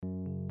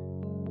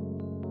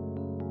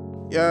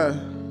Yeah.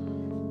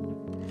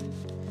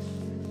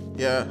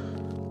 Yeah.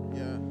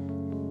 Yeah.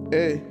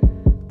 Hey.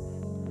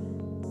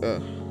 Yeah.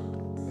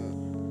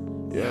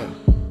 Yeah.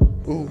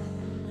 Ooh.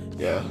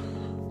 Yeah.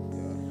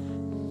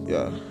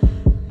 Yeah.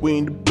 We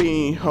ain't the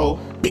bean hoe.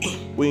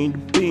 We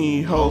ain't the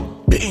bean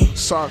hoe.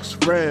 Socks,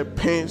 red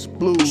pants,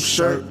 blue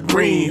shirt,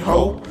 green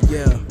hoe.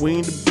 Yeah. We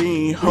ain't the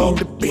bean hoe.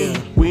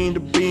 We ain't the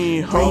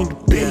bean hoe.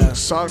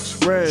 Socks,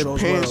 red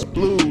pants,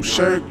 blue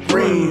shirt,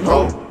 green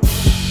hoe.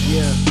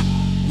 Yeah.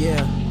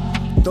 Yeah.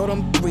 Throw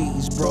them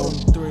threes, bro.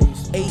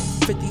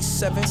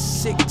 857,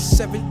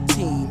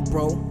 617,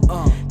 bro.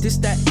 This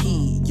that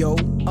heat, yo.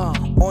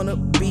 On a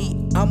beat,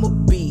 I'm a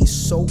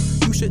beast, so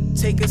you should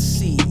take a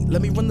seat.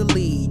 Let me run the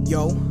lead,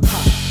 yo.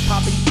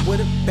 Poppy with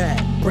a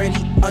bat,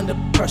 Brady under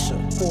pressure.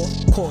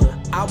 Fourth quarter,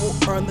 I will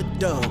earn the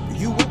dub.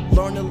 You will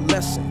learn a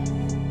lesson.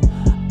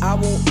 I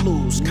won't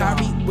lose.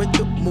 Kyrie with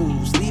the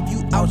moves, leave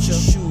you out your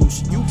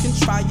shoes. You can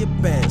try your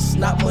best,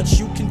 not much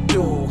you can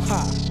do.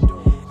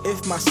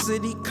 If my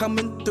city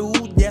coming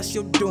through, that's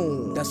your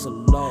doom. That's a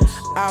loss.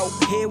 Out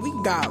here we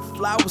got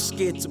flowers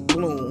scared to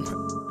bloom.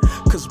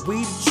 Cause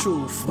we the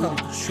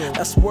truth.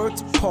 That's word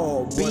to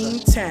Paul.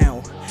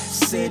 Beantown,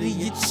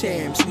 city of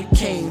champs. We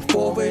came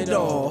for it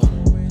all.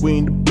 We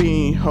ain't the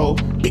bean hoe.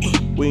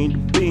 We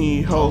ain't the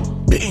bean hoe.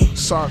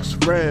 Socks,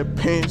 red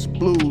pants,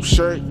 blue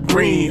shirt,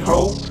 green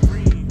hoe.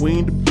 We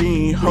ain't the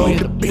bean hoe. We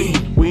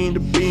ain't the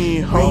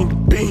bean hoe.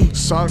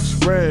 Socks,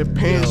 red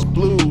pants,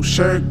 blue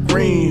shirt,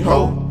 green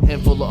hoe.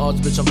 Handful of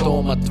odds, bitch, I'm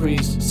throwing my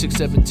threes.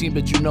 617,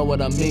 but you know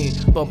what I mean.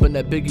 Bumping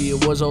that Biggie,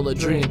 it was all a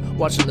dream.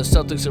 Watching the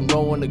Celtics and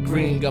rolling the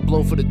green. Got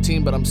blown for the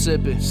team, but I'm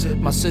sipping.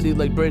 My city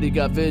like Brady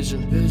got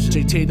vision.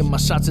 Jay Tatum, my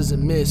shots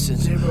isn't missing.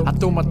 I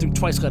throw my three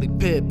twice, got it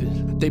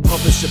pippin'. They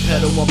pumpin'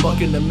 Chappelle, I'm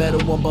bucking the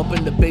metal. I'm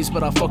bumping the bass,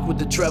 but I fuck with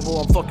the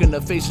treble. I'm fucking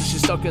her face and she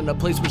stuck in a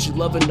place, but she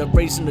loving the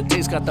race and the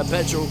taste got the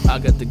petrol. I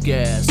got the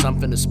gas, I'm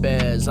finna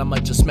spaz. I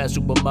might just smash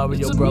Super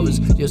Mario Brothers.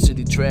 Your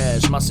city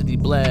trash, my city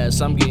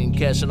blast. I'm getting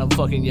cash and I'm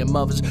fucking your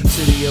mothers.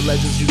 City of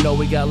legends, you know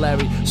we got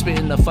Larry.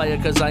 Spitting the fire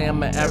cause I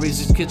am an Aries.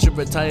 His kitchen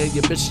retired,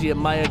 your bitch she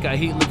admire. Got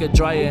heat like a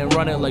dryer and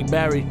running like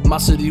Barry. My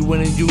city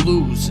winning, you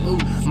lose.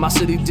 My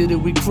city did it,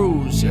 we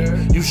cruise.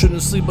 You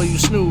shouldn't sleep but you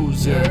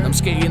snooze. I'm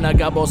skating, I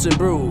got boss and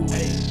brew.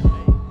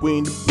 We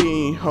ain't the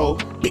bean hoe.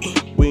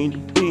 We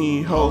ain't the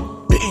bean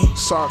hoe.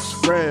 Socks,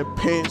 red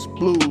pants,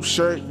 blue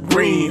shirt,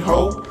 green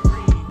hoe.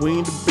 We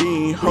ain't the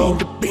bean hoe.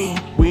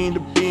 We ain't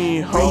the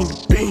bean hoe.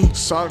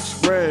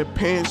 Socks, red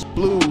pants,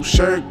 blue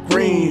shirt,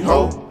 green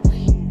hoe.